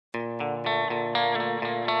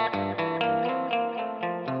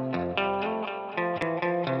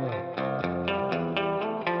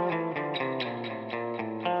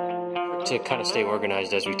to kind of stay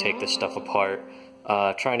organized as we take this stuff apart.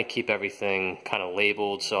 Trying to keep everything kind of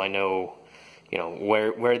labeled so I know, you know,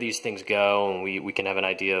 where these things go, and we can have an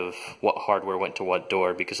idea of what hardware went to what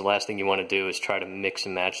door, because the last thing you want to do is try to mix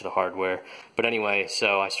and match the hardware. But anyway,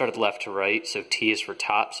 so I started left to right, so T is for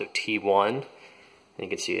top, so T1. And you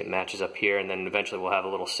can see it matches up here, and then eventually we'll have a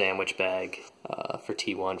little sandwich bag for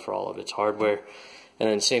T1 for all of its hardware. And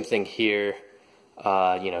then same thing here,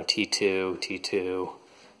 you know, T2, T2,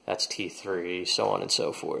 that's T3, so on and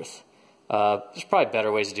so forth. There's probably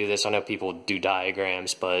better ways to do this. I know people do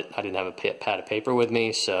diagrams, but I didn't have a pad of paper with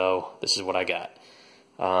me, so this is what I got.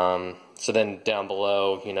 So then down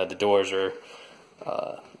below, you know, the doors are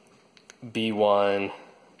B1,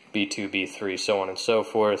 B2, B3, so on and so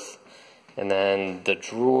forth. And then the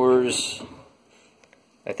drawers,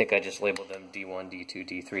 I think I just labeled them D1, D2,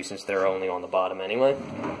 D3 since they're only on the bottom anyway.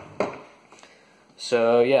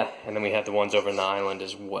 So yeah, and then we have the ones over in the island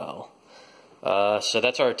as well. So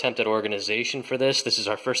that's our attempt at organization for this. This is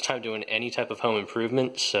our first time doing any type of home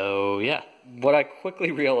improvement, so yeah. What I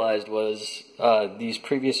quickly realized was these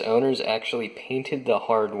previous owners actually painted the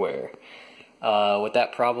hardware. What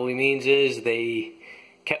that probably means is they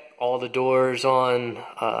kept all the doors on,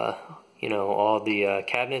 you know, all the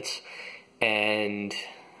cabinets, and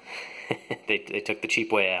they took the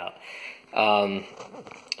cheap way out.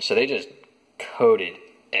 So they just coated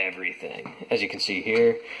everything, as you can see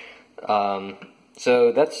here.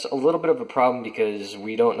 So that's a little bit of a problem because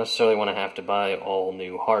we don't necessarily want to have to buy all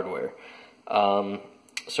new hardware.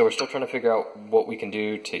 So we're still trying to figure out what we can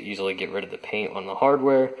do to easily get rid of the paint on the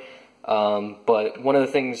hardware. But one of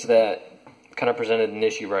the things that kind of presented an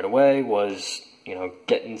issue right away was, you know,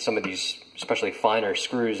 getting some of these especially finer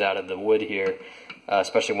screws out of the wood here,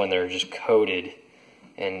 especially when they're just coated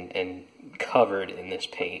and covered in this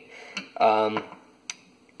paint.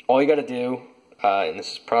 All you got to do, and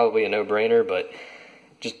this is probably a no-brainer, but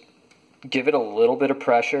just give it a little bit of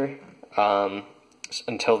pressure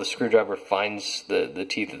until the screwdriver finds the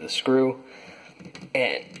teeth of the screw,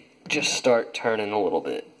 and just start turning a little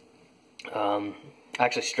bit. I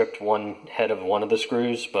actually stripped one head of one of the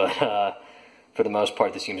screws, but for the most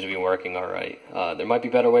part this seems to be working alright. There might be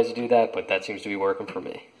better ways to do that, but that seems to be working for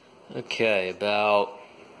me. Okay, about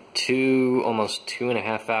almost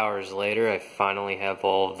 2.5 hours later, I finally have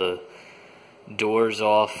all of the doors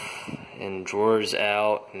off and drawers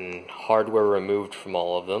out and hardware removed from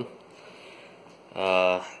all of them.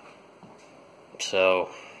 So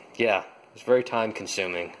yeah, it's very time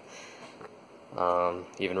consuming.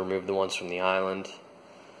 Even removed the ones from the island.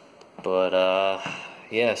 But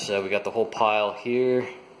yeah, so we got the whole pile here,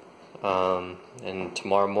 and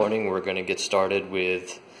tomorrow morning we're going to get started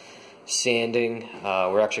with sanding.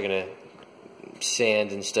 We're actually going to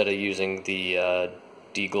sand instead of using the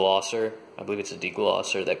deglosser. I believe it's a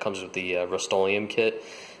deglosser that comes with the Rust-Oleum kit.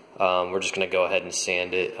 We're just going to go ahead and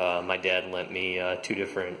sand it. My dad lent me 2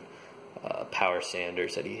 different power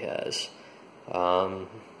sanders that he has.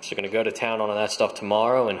 So going to go to town on that stuff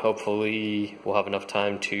tomorrow, and hopefully we'll have enough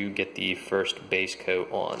time to get the first base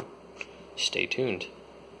coat on. Stay tuned.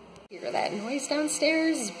 Hear that noise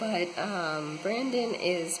downstairs, but Brandon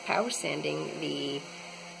is power sanding the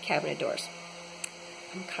cabinet doors.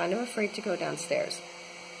 I'm kind of afraid to go downstairs,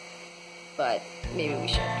 but maybe we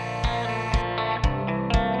should.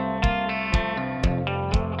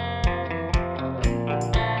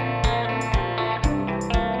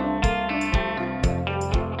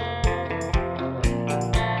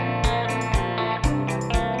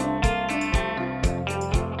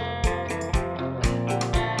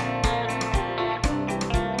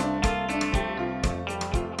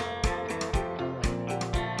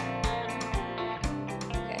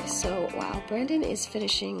 So while Brandon is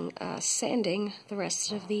finishing sanding the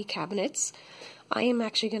rest of the cabinets, I am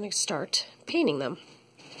actually going to start painting them.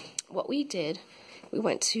 What we did, we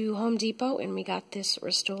went to Home Depot and we got this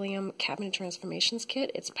Rust-Oleum Cabinet Transformations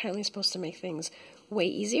Kit. It's apparently supposed to make things way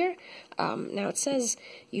easier. Now it says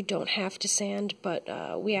you don't have to sand,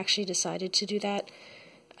 but we actually decided to do that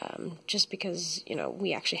just because, you know,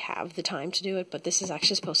 we actually have the time to do it, but this is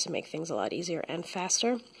actually supposed to make things a lot easier and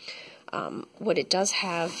faster. What it does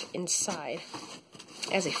have inside,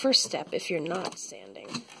 as a first step, if you're not sanding,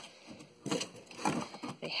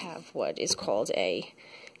 they have what is called a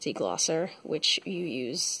deglosser, which you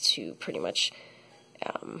use to pretty much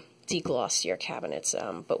degloss your cabinets.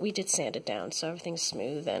 But we did sand it down, so everything's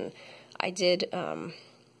smooth, and I did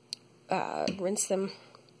rinse them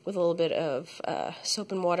with a little bit of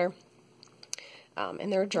soap and water,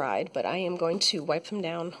 and they're dried, but I am going to wipe them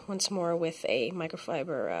down once more with a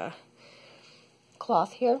microfiber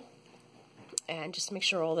cloth here, and just make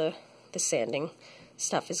sure all the sanding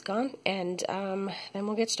stuff is gone, and then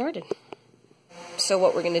we'll get started. So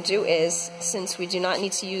what we're going to do is, since we do not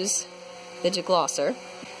need to use the deglosser,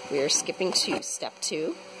 we are skipping to step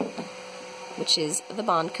 2, which is the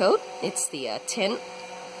bond coat. It's the tint,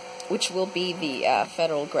 which will be the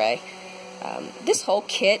Federal Gray. This whole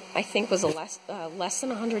kit, I think, was less than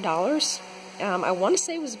 $100. I want to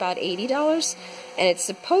say it was about $80, and it's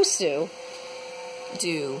supposed to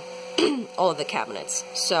do all of the cabinets.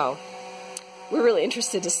 So we're really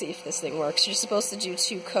interested to see if this thing works. You're supposed to do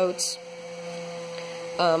 2 coats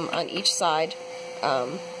on each side,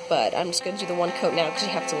 but I'm just going to do the 1 coat now because you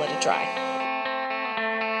have to let it dry.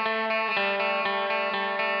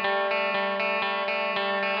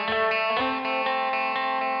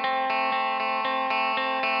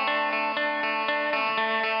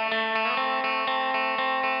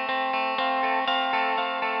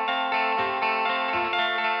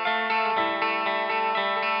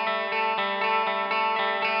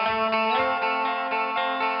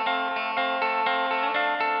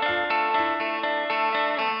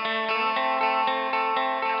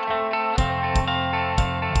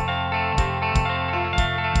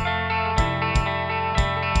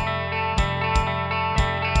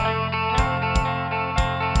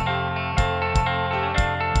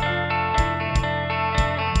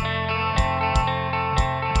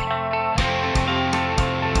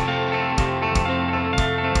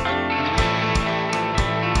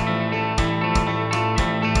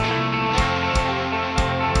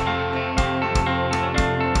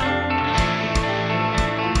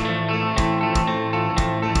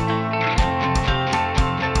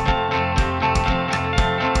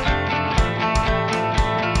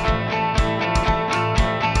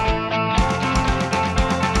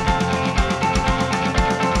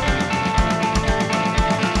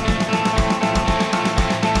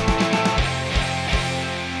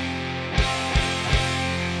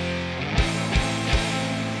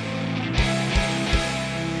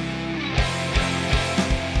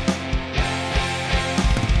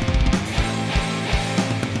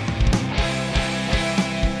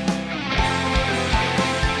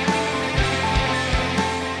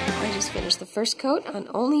 The first coat on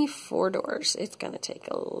only 4 doors. It's going to take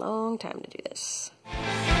a long time to do this.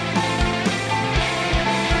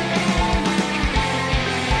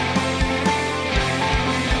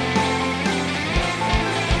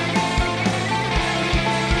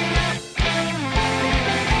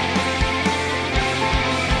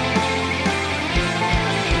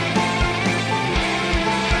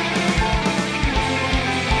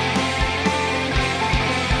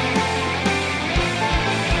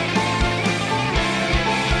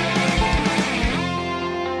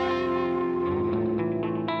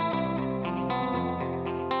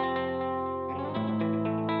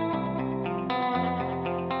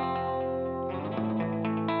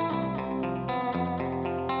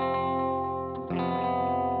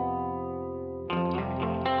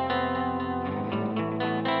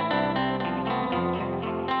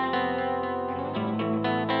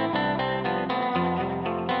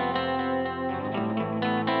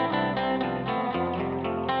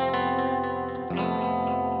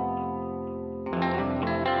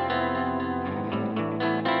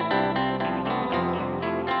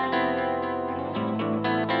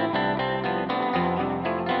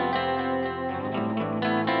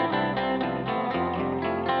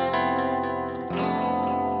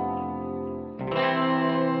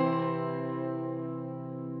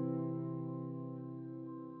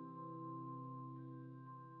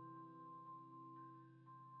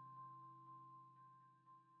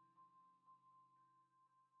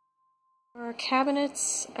 Our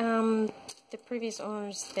cabinets, the previous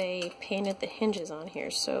owners, they painted the hinges on here,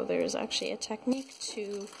 so there's actually a technique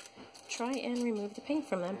to try and remove the paint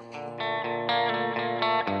from them.